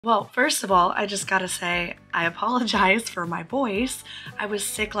Well, first of all, I just gotta say, I apologize for my voice. I was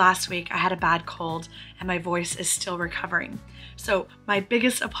sick last week. I had a bad cold and my voice is still recovering. So my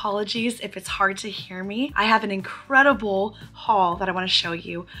biggest apologies if it's hard to hear me. I have an incredible haul that I want to show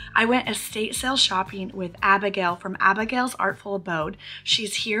you. I went estate sale shopping with Abigail from Abigail's Artful Abode.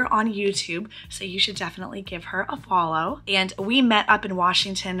 She's here on YouTube, so you should definitely give her a follow. And we met up in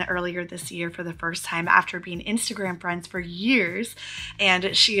Washington earlier this year for the first time after being Instagram friends for years.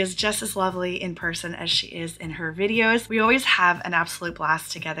 And she is just as lovely in person as she is in her videos. We always have an absolute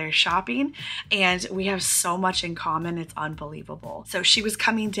blast together shopping, and we have so much in common. It's unbelievable. So she was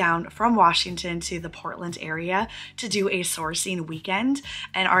coming down from Washington to the Portland area to do a sourcing weekend,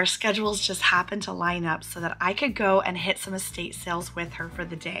 and our schedules just happened to line up so that I could go and hit some estate sales with her for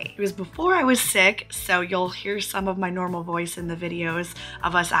the day. It was before I was sick, so you'll hear some of my normal voice in the videos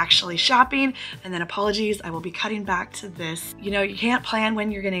of us actually shopping, and then apologies, I will be cutting back to this. You know, you can't plan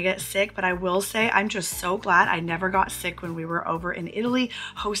when you're gonna get sick, but I will say I'm just so glad I never got sick when we were over in Italy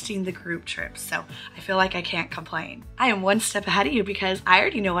hosting the group trip, so I feel like I can't complain. I am one step ahead of you because I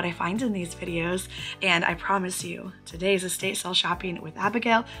already know what I find in these videos, and I promise you today's estate sale shopping with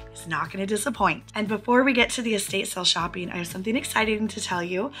Abigail is not going to disappoint. And before we get to the estate sale shopping, I have something exciting to tell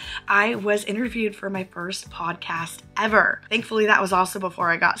you. I was interviewed for my first podcast ever. Thankfully that was also before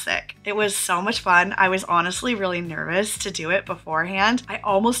I got sick. It was so much fun. I was honestly really nervous to do it beforehand. I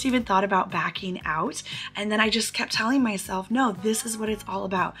almost even thought about backing out, and then I just kept telling myself, no, this is what it's all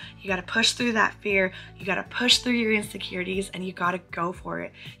about. You got to push through that fear, you got to push through your insecurities, and you got to go for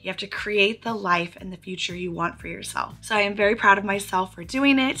it. You have to create the life and the future you want for yourself. So I am very proud of myself for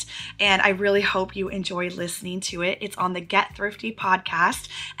doing it, and I really hope you enjoy listening to it. It's on the Get Thrifty podcast,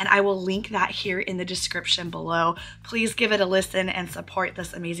 and I will link that here in the description below. Please give it a listen and support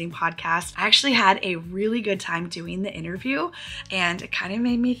this amazing podcast. I actually had a really good time doing the interview, and it kind of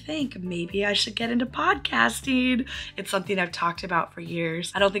made me think maybe I should get into podcasting. It's something I've talked about for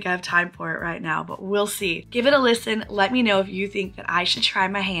years. I don't think I have time for it right now, but we'll see. Give it a listen. Let me know if you think that I should try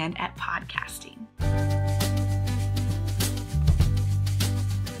my hand at podcasting.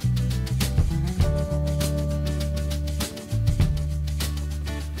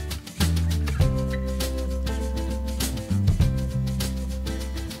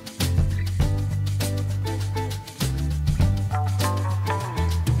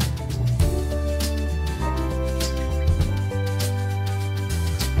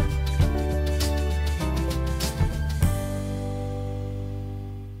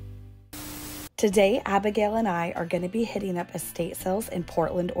 Today, Abigail and I are going to be hitting up estate sales in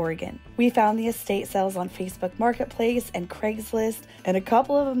Portland, Oregon. We found the estate sales on Facebook Marketplace and Craigslist, and a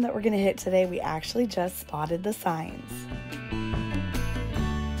couple of them that we're going to hit today, we actually just spotted the signs.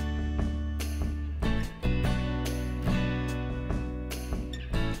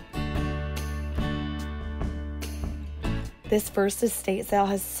 This first estate sale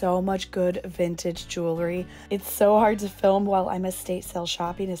has so much good vintage jewelry. It's so hard to film while I'm estate sale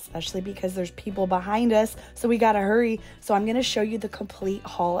shopping, especially because there's people behind us, so we gotta hurry. So I'm gonna show you the complete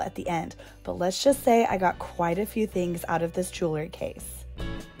haul at the end. But let's just say I got quite a few things out of this jewelry case.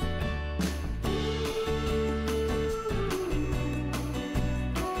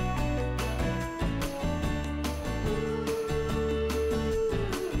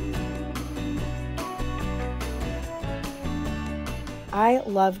 I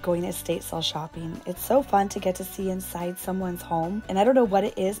love going estate sale shopping. It's so fun to get to see inside someone's home. And I don't know what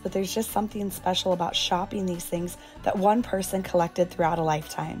it is, but there's just something special about shopping these things that one person collected throughout a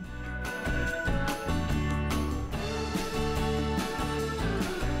lifetime.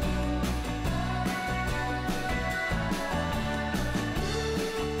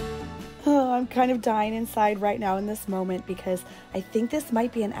 I'm kind of dying inside right now in this moment because I think this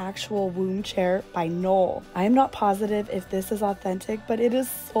might be an actual womb chair by Knoll. I am not positive if this is authentic, but it is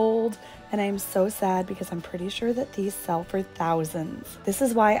sold, and I am so sad because I'm pretty sure that these sell for thousands. This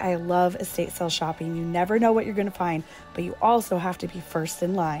is why I love estate sale shopping. You never know what you're going to find, but you also have to be first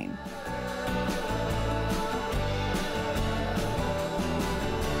in line.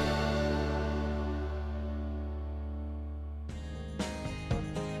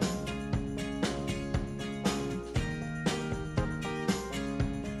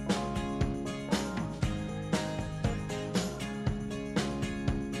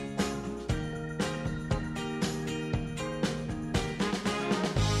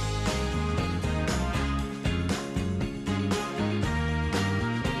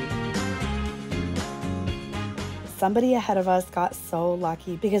 somebody ahead of us got so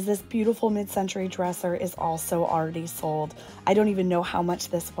lucky because this beautiful mid-century dresser is also already sold. I don't even know how much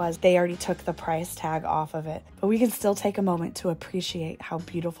this was. They already took the price tag off of it, but we can still take a moment to appreciate how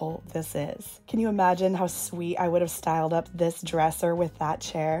beautiful this is. Can you imagine how sweet I would have styled up this dresser with that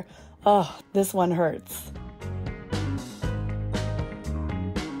chair? Oh, this one hurts.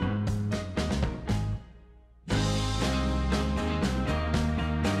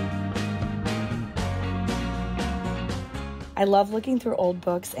 I love looking through old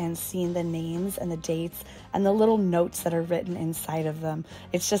books and seeing the names and the dates and the little notes that are written inside of them.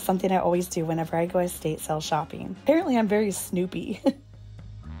 It's just something I always do whenever I go estate sale shopping. Apparently, I'm very snoopy.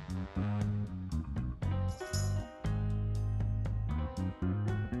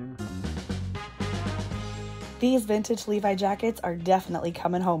 These vintage Levi jackets are definitely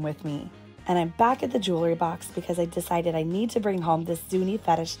coming home with me. And I'm back at the jewelry box because I decided I need to bring home this Zuni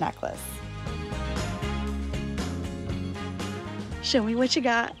fetish necklace. Show me what you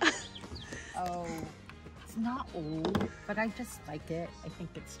got. Oh, it's not old, but I just like it. I think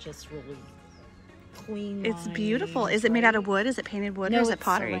it's just really clean. It's beautiful. Is it made out of wood? Is it painted wood, or is it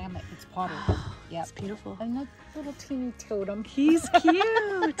pottery? Ceramic. It's pottery. Yeah, it's beautiful. And that little teeny totem. He's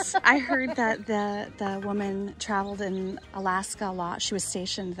cute. I heard that the woman traveled in Alaska a lot. She was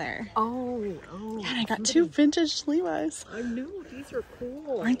stationed there. Oh. Yeah, and I got two vintage Levi's. I knew. These are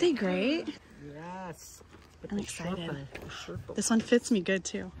cool. Aren't they great? Yes. I'm excited. This one fits me good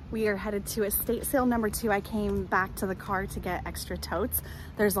too. We are headed to estate sale number 2. I came back to the car to get extra totes.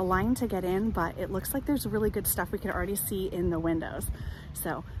 There's a line to get in, but it looks like there's really good stuff we can already see in the windows.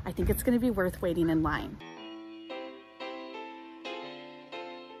 So I think it's going to be worth waiting in line.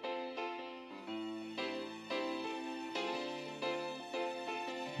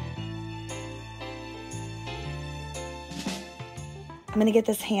 I'm gonna get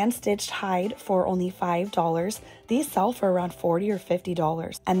this hand-stitched hide for only $5. These sell for around $40 or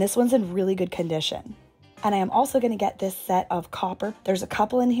 $50, and this one's in really good condition. And I am also gonna get this set of copper. There's a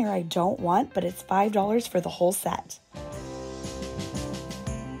couple in here I don't want, but it's $5 for the whole set.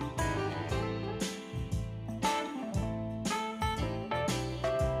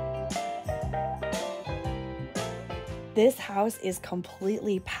 This house is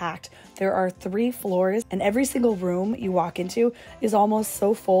completely packed. There are 3 floors, and every single room you walk into is almost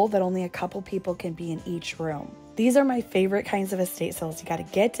so full that only a couple people can be in each room. These are my favorite kinds of estate sales. You gotta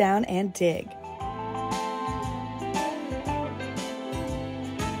get down and dig.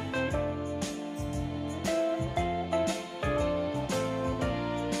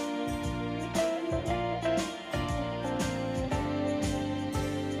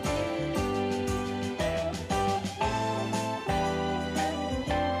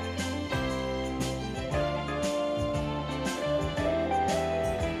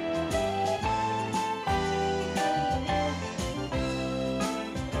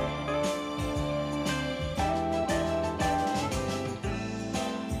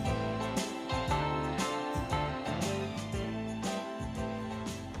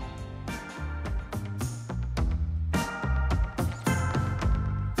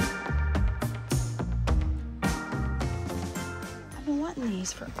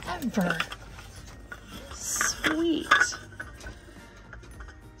 These forever. Sweet.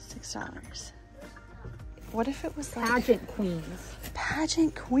 $6. What if it was like pageant queens?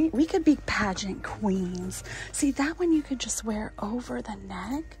 Pageant queen. We could be pageant queens. See, that one you could just wear over the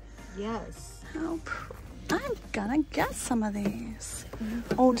neck. Yes. How I'm gonna get some of these.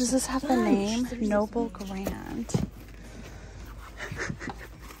 Oh, does this have the name? Noble Grand.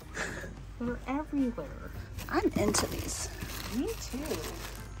 They're everywhere. I'm into these. Me too.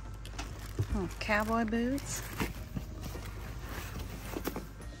 Oh, cowboy boots.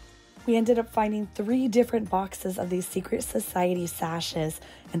 We ended up finding 3 different boxes of these Secret Society sashes,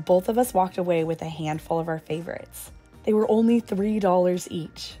 and both of us walked away with a handful of our favorites. They were only $3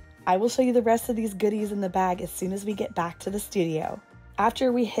 each. I will show you the rest of these goodies in the bag as soon as we get back to the studio.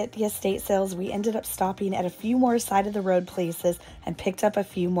 After we hit the estate sales, we ended up stopping at a few more side of the road places and picked up a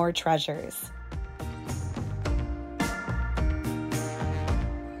few more treasures.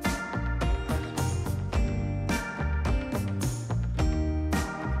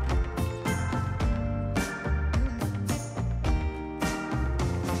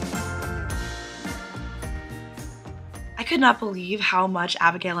 I could not believe how much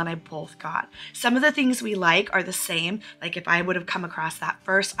Abigail and I both got. Some of the things we like are the same. Like if I would have come across that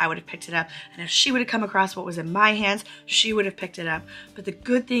first, I would have picked it up. And if she would have come across what was in my hands, she would have picked it up. But the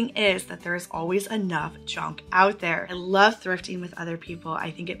good thing is that there is always enough junk out there. I love thrifting with other people.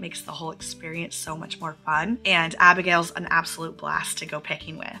 I think it makes the whole experience so much more fun. And Abigail's an absolute blast to go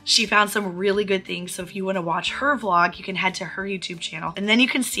picking with. She found some really good things. So if you want to watch her vlog, you can head to her YouTube channel and then you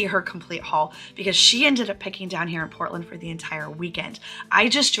can see her complete haul because she ended up picking down here in Portland for the entire weekend. I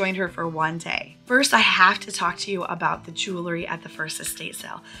just joined her for one day. First, I have to talk to you about the jewelry at the first estate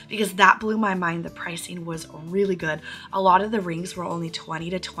sale because that blew my mind. The pricing was really good. A lot of the rings were only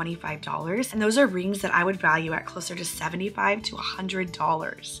 $20 to $25, and those are rings that I would value at closer to $75 to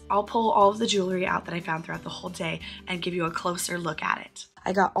 $100. I'll pull all of the jewelry out that I found throughout the whole day and give you a closer look at it.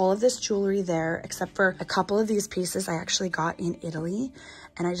 I got all of this jewelry there, except for a couple of these pieces I actually got in Italy.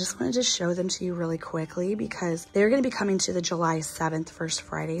 And I just wanted to show them to you really quickly because they're going to be coming to the July 7th First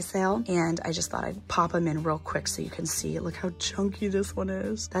Friday sale. And I just thought I'd pop them in real quick so you can see. Look how chunky this one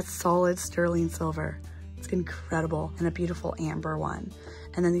is. That's solid sterling silver. It's incredible. And a beautiful amber one.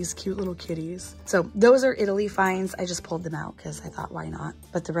 And then these cute little kitties. So those are Italy finds. I just pulled them out because I thought, why not?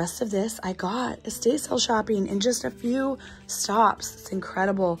 But the rest of this, I got estate sale shopping in just a few stops. It's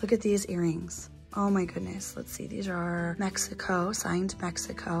incredible. Look at these earrings. Oh my goodness. Let's see. These are Mexico, signed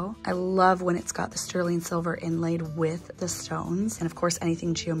Mexico. I love when it's got the sterling silver inlaid with the stones. And of course,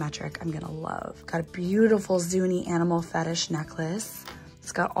 anything geometric, I'm gonna love. Got a beautiful Zuni animal fetish necklace.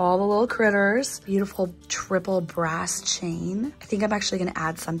 It's got all the little critters, beautiful triple brass chain. I think I'm actually gonna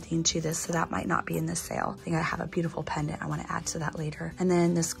add something to this, so that might not be in this sale. I think I have a beautiful pendant I wanna add to that later. And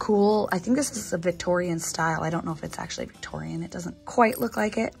then this cool, I think this is a Victorian style. I don't know if it's actually Victorian. It doesn't quite look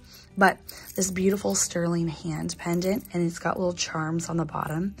like it, but this beautiful sterling hand pendant, and it's got little charms on the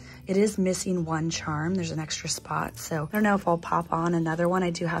bottom. It is missing one charm. There's an extra spot, so I don't know if I'll pop on another one.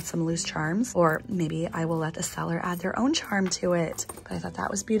 I do have some loose charms, or maybe I will let the seller add their own charm to it. But I thought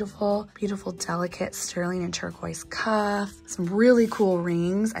that was beautiful. Beautiful, delicate sterling and turquoise cuff. Some really cool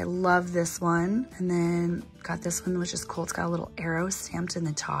rings. I love this one. And then got this one, which is cool. It's got a little arrow stamped in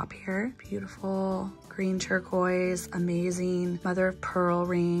the top here. Beautiful. Green turquoise, amazing mother of pearl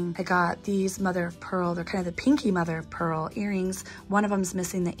ring. I got these mother of pearl. They're kind of the pinky mother of pearl earrings. One of them's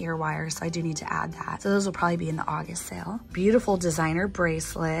missing the ear wire, so I do need to add that. So those will probably be in the August sale. Beautiful designer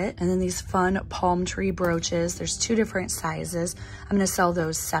bracelet. And then these fun palm tree brooches. There's two different sizes. I'm gonna sell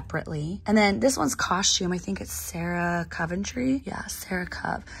those separately. And then this one's costume. I think it's Sarah Coventry. Yeah, Sarah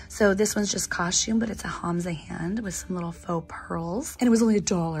Cove. So this one's just costume, but it's a Hamza hand with some little faux pearls. And it was only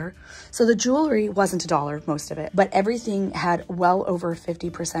 $1. So the jewelry wasn't $1, most of it, but everything had well over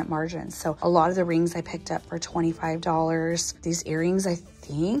 50% margin. So a lot of the rings I picked up for $25. These earrings, I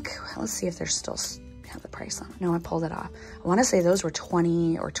think, let's see if they're still have the price on it. No, I pulled it off. I want to say those were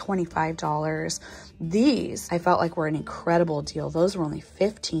 $20 or $25. These I felt like were an incredible deal. Those were only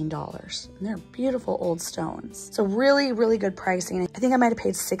 $15, and they're beautiful old stones. So really, really good pricing. I think I might have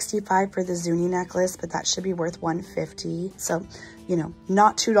paid $65 for the Zuni necklace, but that should be worth $150. So, you know,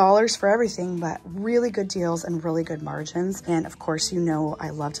 not $2 for everything, but really good deals and really good margins. And of course, you know, I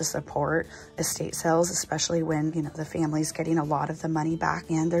love to support estate sales, especially when, you know, the family's getting a lot of the money back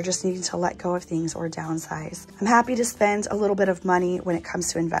and they're just needing to let go of things or downsize. I'm happy to spend a little bit of money when it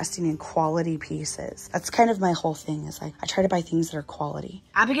comes to investing in quality pieces. That's kind of my whole thing, is I try to buy things that are quality.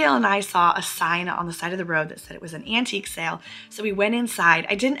 Abigail and I saw a sign on the side of the road that said it was an antique sale. So we went inside.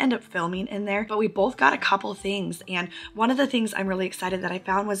 I didn't end up filming in there, but we both got a couple things. And one of the things I'm really excited that I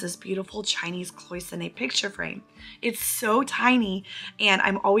found was this beautiful Chinese cloisonne picture frame. It's so tiny, and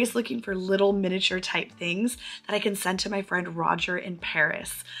I'm always looking for little miniature type things that I can send to my friend Roger in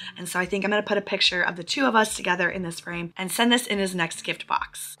Paris. And so I think I'm gonna put a picture of the two of us together in this frame and send this in his next gift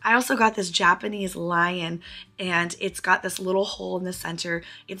box. I also got this Japanese lion, and it's got this little hole in the center.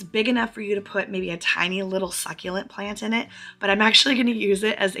 It's big enough for you to put maybe a tiny little succulent plant in it, but I'm actually gonna use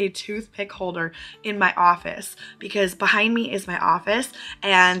it as a toothpick holder in my office because behind me is my office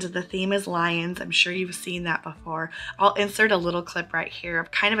and the theme is lions. I'm sure you've seen that before. I'll insert a little clip right here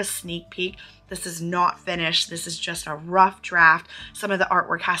of kind of a sneak peek. This is not finished. This is just a rough draft. Some of the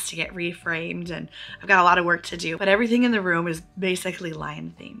artwork has to get reframed and I've got a lot of work to do, but everything in the room is basically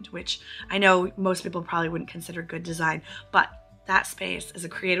lion themed, which I know most people probably wouldn't consider good design, but that space is a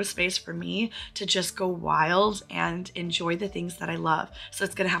creative space for me to just go wild and enjoy the things that I love. So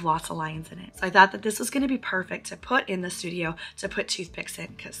it's gonna have lots of lions in it. So I thought that this was gonna be perfect to put in the studio to put toothpicks in,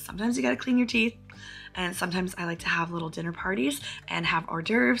 because sometimes you gotta clean your teeth. And sometimes I like to have little dinner parties and have hors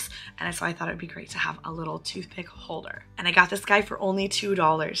d'oeuvres. And so I thought it'd be great to have a little toothpick holder. And I got this guy for only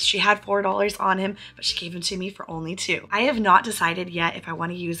 $2. She had $4 on him, but she gave him to me for only $2. I have not decided yet if I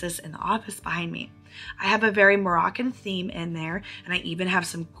want to use this in the office behind me. I have a very Moroccan theme in there, and I even have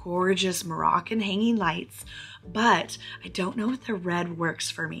some gorgeous Moroccan hanging lights, but I don't know if the red works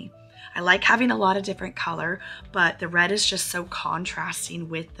for me. I like having a lot of different color, but the red is just so contrasting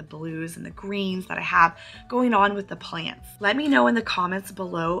with the blues and the greens that I have going on with the plants. Let me know in the comments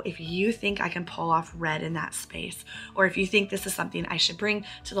below if you think I can pull off red in that space, or if you think this is something I should bring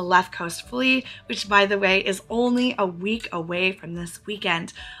to the Left Coast Flea, which by the way is only a week away from this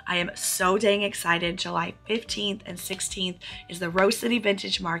weekend. I am so dang excited. July 15th and 16th is the Rose City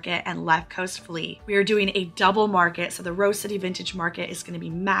Vintage Market and Left Coast Flea. We are doing a double market, so the Rose City Vintage Market is going to be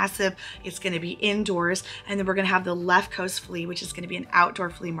massive. It's going to be indoors, and then we're going to have the Left Coast Flea, which is going to be an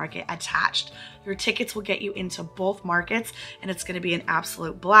outdoor flea market attached. Your tickets will get you into both markets, and it's going to be an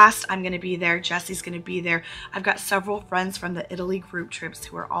absolute blast. I'm going to be there. Jesse's going to be there. I've got several friends from the Italy group trips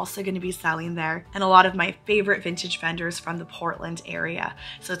who are also going to be selling there, and a lot of my favorite vintage vendors from the Portland area.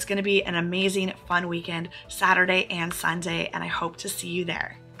 So it's going to be an amazing, fun weekend, Saturday and Sunday, and I hope to see you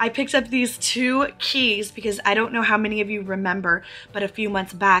there. I picked up these 2 keys because I don't know how many of you remember, but a few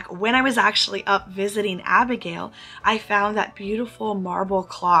months back when I was actually up visiting Abigail, I found that beautiful marble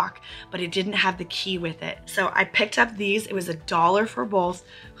clock, but it didn't have the key with it. So I picked up these. It was $1 for both.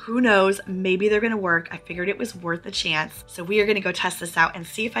 Who knows, maybe they're gonna work. I figured it was worth a chance. So we are gonna go test this out and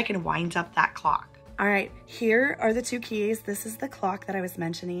see if I can wind up that clock. All right, here are the 2 keys. This is the clock that I was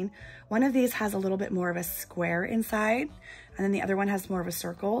mentioning. One of these has a little bit more of a square inside, and then the other one has more of a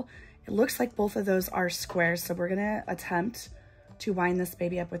circle. It looks like both of those are squares, so we're gonna attempt to wind this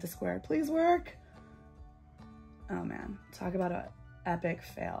baby up with a square. Please work. Oh man, talk about an epic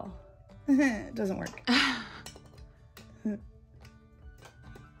fail. It doesn't work.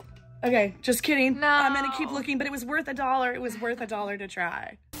 Okay, just kidding. No. I'm gonna keep looking, but it was worth $1. It was worth $1 to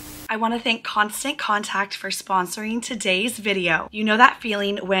try. I want to thank Constant Contact for sponsoring today's video. You know that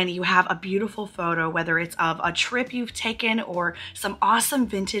feeling when you have a beautiful photo, whether it's of a trip you've taken or some awesome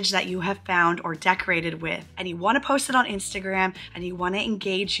vintage that you have found or decorated with, and you want to post it on Instagram and you want to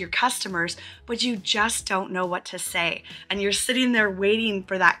engage your customers, but you just don't know what to say, and you're sitting there waiting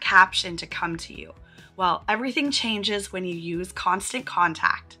for that caption to come to you. Well, everything changes when you use Constant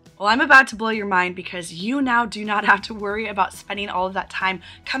Contact. Well, I'm about to blow your mind because you now do not have to worry about spending all of that time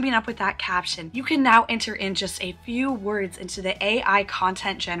coming up with that caption. You can now enter in just a few words into the AI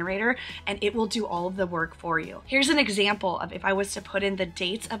content generator and it will do all of the work for you. Here's an example of if I was to put in the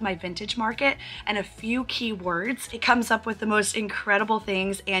dates of my vintage market and a few keywords, it comes up with the most incredible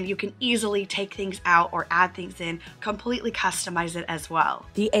things, and you can easily take things out or add things in, completely customize it as well.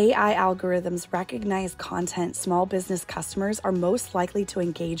 The AI algorithms recognize content small business customers are most likely to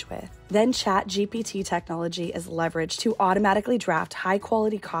engage with. Then ChatGPT technology is leveraged to automatically draft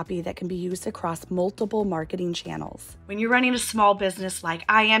high-quality copy that can be used across multiple marketing channels. When you're running a small business like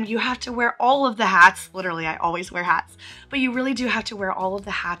I am, you have to wear all of the hats. Literally, I always wear hats. But you really do have to wear all of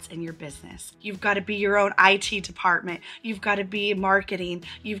the hats in your business. You've got to be your own IT department. You've got to be marketing.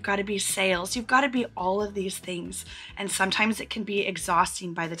 You've got to be sales. You've got to be all of these things. And sometimes it can be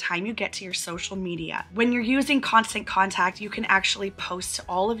exhausting by the time you get to your social media. When you're using Constant Contact, you can actually post to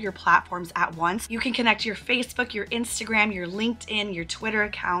all of your platforms at once. You can connect your Facebook, your Instagram, your LinkedIn, your Twitter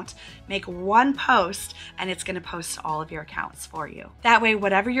account, make one post, and it's going to post to all of your accounts for you. That way,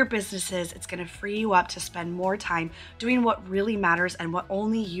 whatever your business is, it's going to free you up to spend more time doing what really matters and what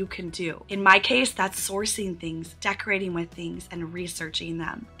only you can do. In my case, that's sourcing things, decorating with things, and researching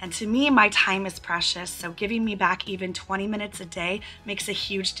them. And to me, my time is precious, so giving me back even 20 minutes a day makes a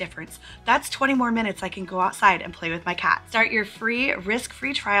huge difference. That's 20 more minutes I can go outside and play with my cat. Start your free,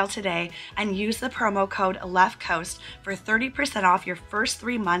 risk-free trial today and use the promo code LEFTCOAST for 30% off your first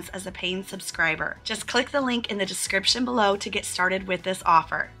 3 months as a paying subscriber. Just click the link in the description below to get started with this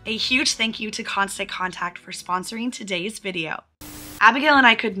offer. A huge thank you to Constant Contact for sponsoring today's video. Abigail and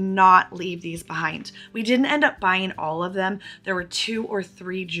I could not leave these behind. We didn't end up buying all of them. There were 2 or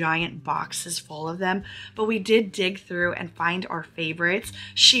 3 giant boxes full of them, but we did dig through and find our favorites.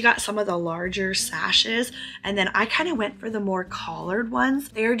 She got some of the larger sashes, and then I kind of went for the more collared ones.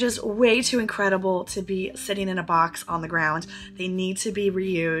 They're just way too incredible to be sitting in a box on the ground. They need to be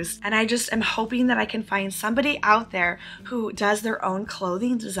reused, and I just am hoping that I can find somebody out there who does their own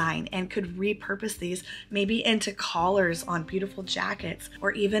clothing design and could repurpose these maybe into collars on beautiful jackets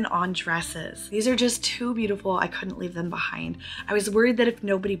or even on dresses. These are just too beautiful. I couldn't leave them behind. I was worried that if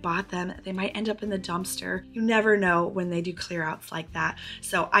nobody bought them, they might end up in the dumpster. You never know when they do clear outs like that.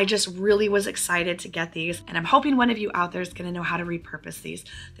 So I just really was excited to get these, and I'm hoping one of you out there is going to know how to repurpose these.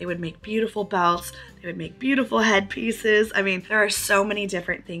 They would make beautiful belts. They would make beautiful headpieces. I mean, there are so many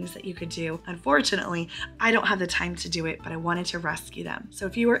different things that you could do. Unfortunately, I don't have the time to do it, but I wanted to rescue them. So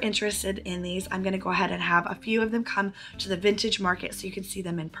if you are interested in these, I'm going to go ahead and have a few of them come to the vintage market so you can see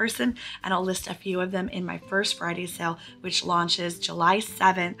them in person, and I'll list a few of them in my first Friday sale, which launches July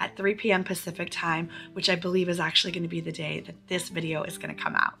 7th at 3 p.m. Pacific time, which I believe is actually going to be the day that this video is going to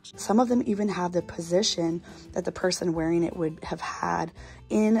come out. Some of them even have the position that the person wearing it would have had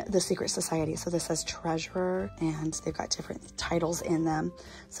in the secret society. So this says treasurer, and they've got different titles in them.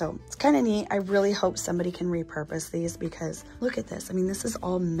 So it's kind of neat. I really hope somebody can repurpose these, because look at this. I mean, this is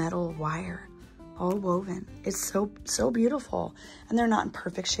all metal wire, all woven. It's so beautiful. And they're not in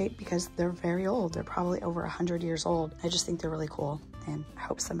perfect shape because they're very old. They're probably over 100 years old. I just think they're really cool, and I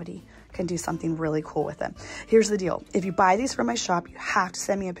hope somebody can do something really cool with them. Here's the deal. If you buy these from my shop, you have to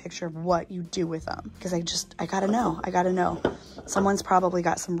send me a picture of what you do with them, because I gotta know. Someone's probably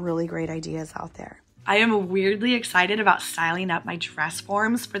got some really great ideas out there. I am weirdly excited about styling up my dress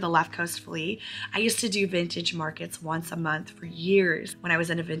forms for the Left Coast Flea. I used to do vintage markets once a month for years when I was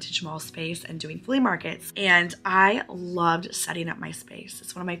in a vintage mall space and doing flea markets, and I loved setting up my space.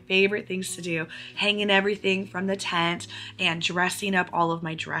 It's one of my favorite things to do, hanging everything from the tent and dressing up all of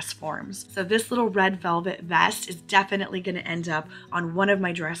my dress forms. So this little red velvet vest is definitely going to end up on one of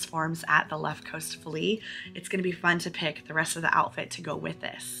my dress forms at the Left Coast Flea. It's going to be fun to pick the rest of the outfit to go with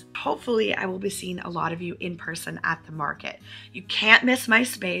this. Hopefully I will be seeing a lot of you in person at the market. You can't miss my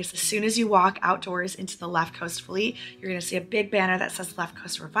space. As soon as you walk outdoors into the Left Coast Flea, you're going to see a big banner that says Left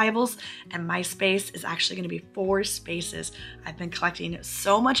Coast Revivals, and my space is actually going to be 4 spaces. I've been collecting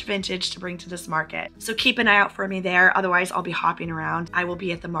so much vintage to bring to this market, so keep an eye out for me there. Otherwise, I'll be hopping around. I will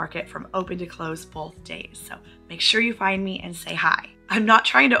be at the market from open to close both days, so make sure you find me and say hi. I'm not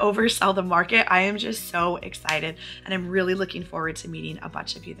trying to oversell the market. I am just so excited, and I'm really looking forward to meeting a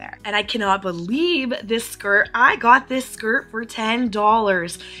bunch of you there. And I cannot believe this skirt. I got this skirt for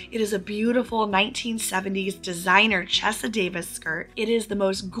 $10. It is a beautiful 1970s designer Chessa Davis skirt. It is the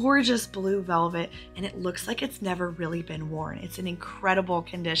most gorgeous blue velvet, and it looks like it's never really been worn. It's in incredible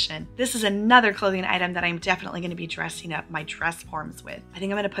condition. This is another clothing item that I'm definitely going to be dressing up my dress forms with. I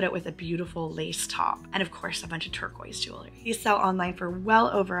think I'm going to put it with a beautiful lace top, and of course a bunch of turquoise jewelry. These sell online for well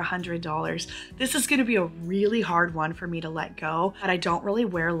over $100. This is going to be a really hard one for me to let go, but I don't really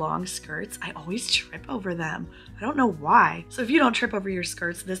wear long skirts. I always trip over them. I don't know why. So if you don't trip over your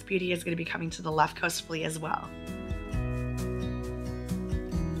skirts, this beauty is going to be coming to the Left Coast Flea as well.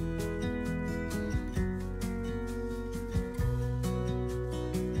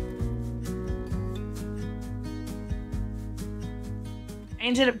 I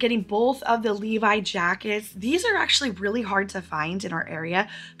ended up getting both of the Levi jackets. These are actually really hard to find in our area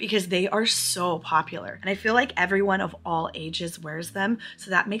because they are so popular. And I feel like everyone of all ages wears them, so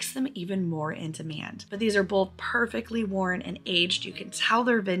that makes them even more in demand. But these are both perfectly worn and aged. You can tell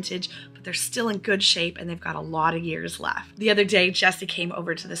they're vintage, but they're still in good shape, and they've got a lot of years left. The other day, Jesse came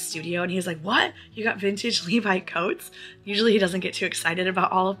over to the studio and he was like, "What? You got vintage Levi coats?" Usually he doesn't get too excited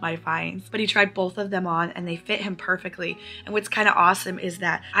about all of my finds, but he tried both of them on and they fit him perfectly. And what's kind of awesome is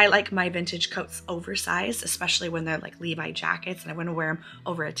that I like my vintage coats oversized, especially when they're like Levi jackets and I want to wear them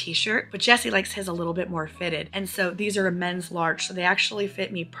over a t-shirt, but Jesse likes his a little bit more fitted. And so these are a men's large, so they actually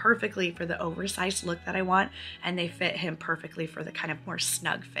fit me perfectly for the oversized look that I want, and they fit him perfectly for the kind of more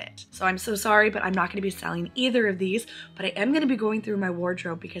snug fit. So I'm so sorry, but I'm not going to be selling either of these, but I am going to be going through my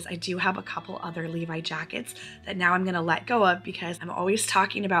wardrobe because I do have a couple other Levi jackets that now I'm going to let go of because I'm always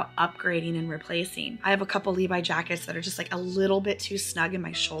talking about upgrading and replacing. I have a couple Levi jackets that are just like a little bit too snug snug in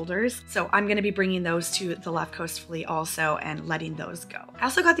my shoulders. So I'm gonna be bringing those to the Left Coast Flea also and letting those go. I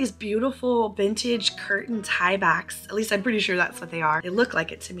also got these beautiful vintage curtain tie backs. At least I'm pretty sure that's what they are. They look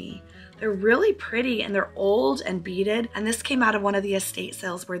like it to me. They're really pretty and they're old and beaded. And this came out of one of the estate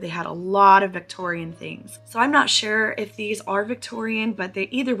sales where they had a lot of Victorian things. So I'm not sure if these are Victorian, but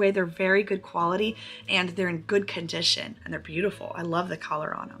either way, they're very good quality and they're in good condition and they're beautiful. I love the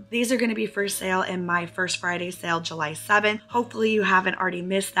color on them. These are gonna be for sale in my First Friday sale, July 7th. Hopefully you haven't already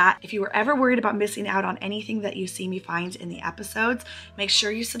missed that. If you were ever worried about missing out on anything that you see me find in the episodes, make sure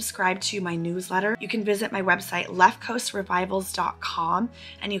you subscribe to my newsletter. You can visit my website, leftcoastrevivals.com,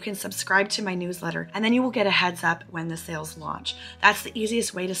 and you can subscribe to my newsletter, and then you will get a heads up when the sales launch. That's the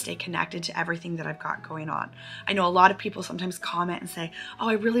easiest way to stay connected to everything that I've got going on. I know a lot of people sometimes comment and say, oh,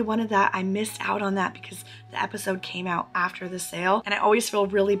 I really wanted that. I missed out on that because the episode came out after the sale. And I always feel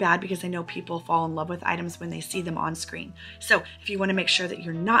really bad because I know people fall in love with items when they see them on screen. So if you want to make sure that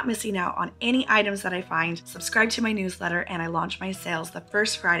you're not missing out on any items that I find, subscribe to my newsletter, and I launch my sales the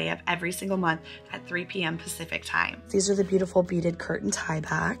first Friday of every single month at 3 p.m. Pacific time. These are the beautiful beaded curtain tie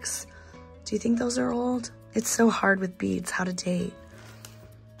backs. Do you think those are old? It's so hard with beads how to date.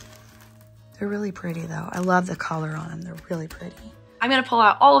 They're really pretty though. I love the color on them. They're really pretty. I'm gonna pull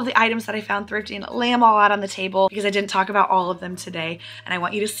out all of the items that I found thrifting and lay them all out on the table because I didn't talk about all of them today, and I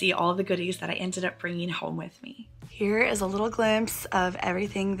want you to see all of the goodies that I ended up bringing home with me. Here is a little glimpse of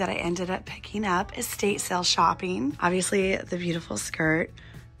everything that I ended up picking up estate sale shopping. Obviously, the beautiful skirt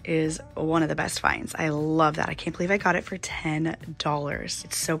is one of the best finds. I love that. I can't believe I got it for $10.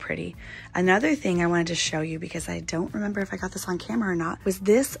 It's so pretty. Another thing I wanted to show you, because I don't remember if I got this on camera or not, was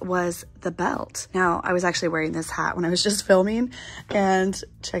the belt. Now, I was actually wearing this hat when I was just filming, and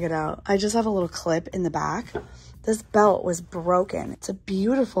check it out. I just have a little clip in the back. This belt was broken. It's a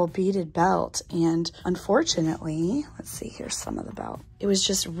beautiful beaded belt, and unfortunately, let's see, here's some of the belt. It was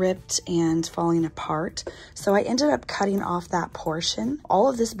just ripped and falling apart. So I ended up cutting off that portion. All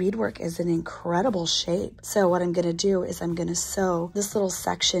of this beadwork is in incredible shape. So what I'm gonna do is I'm gonna sew this little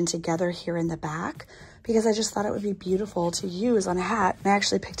section together here in the back, because I just thought it would be beautiful to use on a hat. And I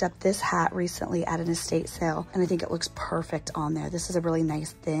actually picked up this hat recently at an estate sale, and I think it looks perfect on there. This is a really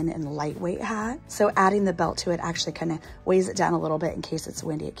nice thin and lightweight hat. So adding the belt to it actually kind of weighs it down a little bit in case it's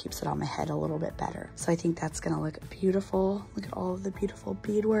windy. It keeps it on my head a little bit better. So I think that's gonna look beautiful. Look at all of the beautiful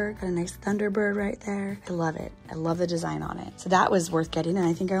beadwork. Got a nice Thunderbird right there. I love it. I love the design on it. So that was worth getting, and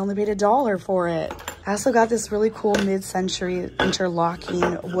I think I only paid $1 for it. I also got this really cool mid-century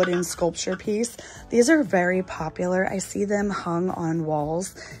interlocking wooden sculpture piece. These are very popular. I see them hung on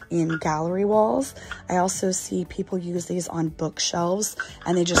walls, in gallery walls. I also see people use these on bookshelves,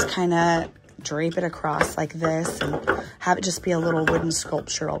 and they just kind of drape it across like this and have it just be a little wooden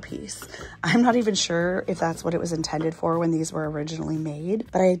sculptural piece. I'm not even sure if that's what it was intended for when these were originally made,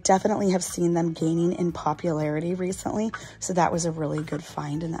 but I definitely have seen them gaining in popularity recently. So that was a really good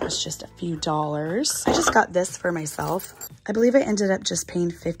find, and that was just a few dollars. I just got this for myself. I believe I ended up just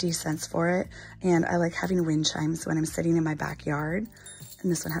paying 50 cents for it, and I like having wind chimes when I'm sitting in my backyard.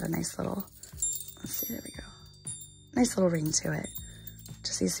 And this one had a nice little, let's see, there we go. Nice little ring to it.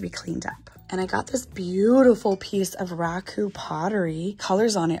 Just needs to be cleaned up. And I got this beautiful piece of raku pottery.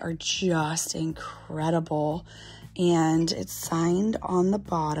 Colors on it are just incredible. And it's signed on the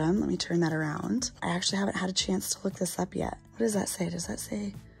bottom. Let me turn that around. I actually haven't had a chance to look this up yet. What does that say? Does that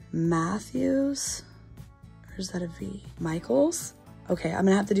say Matthews? Or is that a V? Michaels? Okay, I'm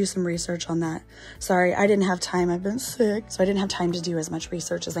gonna have to do some research on that. Sorry, I didn't have time. I've been sick, so I didn't have time to do as much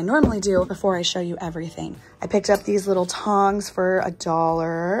research as I normally do before I show you everything. I picked up these little tongs for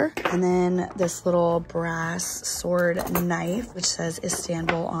 $1, and then this little brass sword knife, which says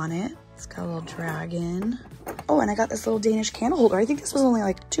Istanbul on it. It's got a little dragon. Oh, and I got this little Danish candle holder. I think this was only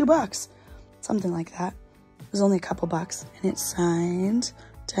like $2, something like that. It was only a couple bucks, and it's signed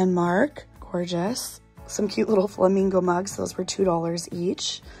Denmark. Gorgeous. Some cute little flamingo mugs. Those were $2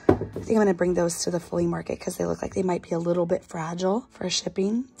 each. I think I'm gonna bring those to the flea market because they look like they might be a little bit fragile for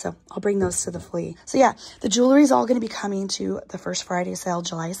shipping. So I'll bring those to the flea. So yeah, the jewelry is all gonna be coming to the First Friday sale,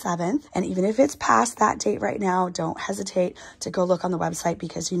 July 7th. And even if it's past that date right now, don't hesitate to go look on the website,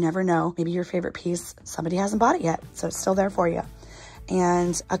 because you never know. Maybe your favorite piece, somebody hasn't bought it yet, so it's still there for you.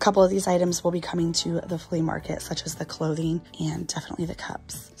 And a couple of these items will be coming to the flea market, such as the clothing and definitely the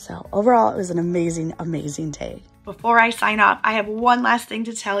cups. So overall, it was an amazing, amazing day. Before I sign off, I have one last thing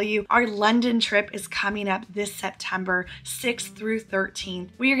to tell you. Our London trip is coming up this September 6th through 13th.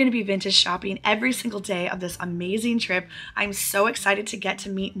 We are going to be vintage shopping every single day of this amazing trip. I'm so excited to get to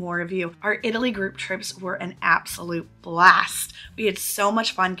meet more of you. Our Italy group trips were an absolute blast. We had so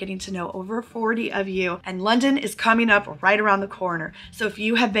much fun getting to know over 40 of you, and London is coming up right around the corner. So if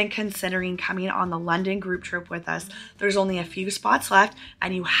you have been considering coming on the London group trip with us, there's only a few spots left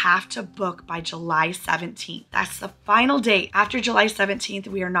and you have to book by July 17th. That's the final date. After July 17th,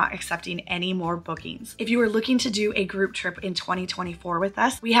 we are not accepting any more bookings. If you are looking to do a group trip in 2024 with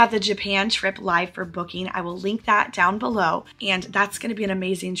us, we have the Japan trip live for booking. I will link that down below, and that's going to be an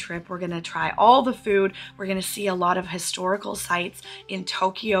amazing trip. We're going to try all the food. We're going to see a lot of historical sites in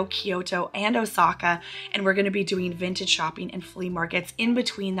Tokyo, Kyoto, and Osaka, and we're going to be doing vintage shopping and flea markets in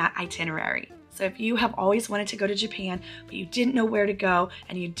between that itinerary. So if you have always wanted to go to Japan, but you didn't know where to go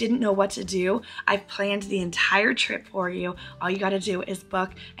and you didn't know what to do, I've planned the entire trip for you. All you got to do is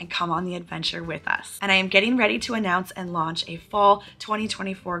book and come on the adventure with us. And I am getting ready to announce and launch a fall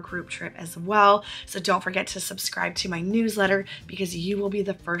 2024 group trip as well. So don't forget to subscribe to my newsletter because you will be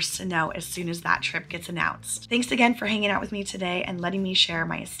the first to know as soon as that trip gets announced. Thanks again for hanging out with me today and letting me share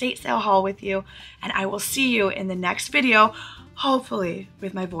my estate sale haul with you. And I will see you in the next video, hopefully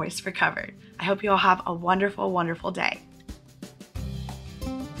with my voice recovered. I hope you all have a wonderful, wonderful day.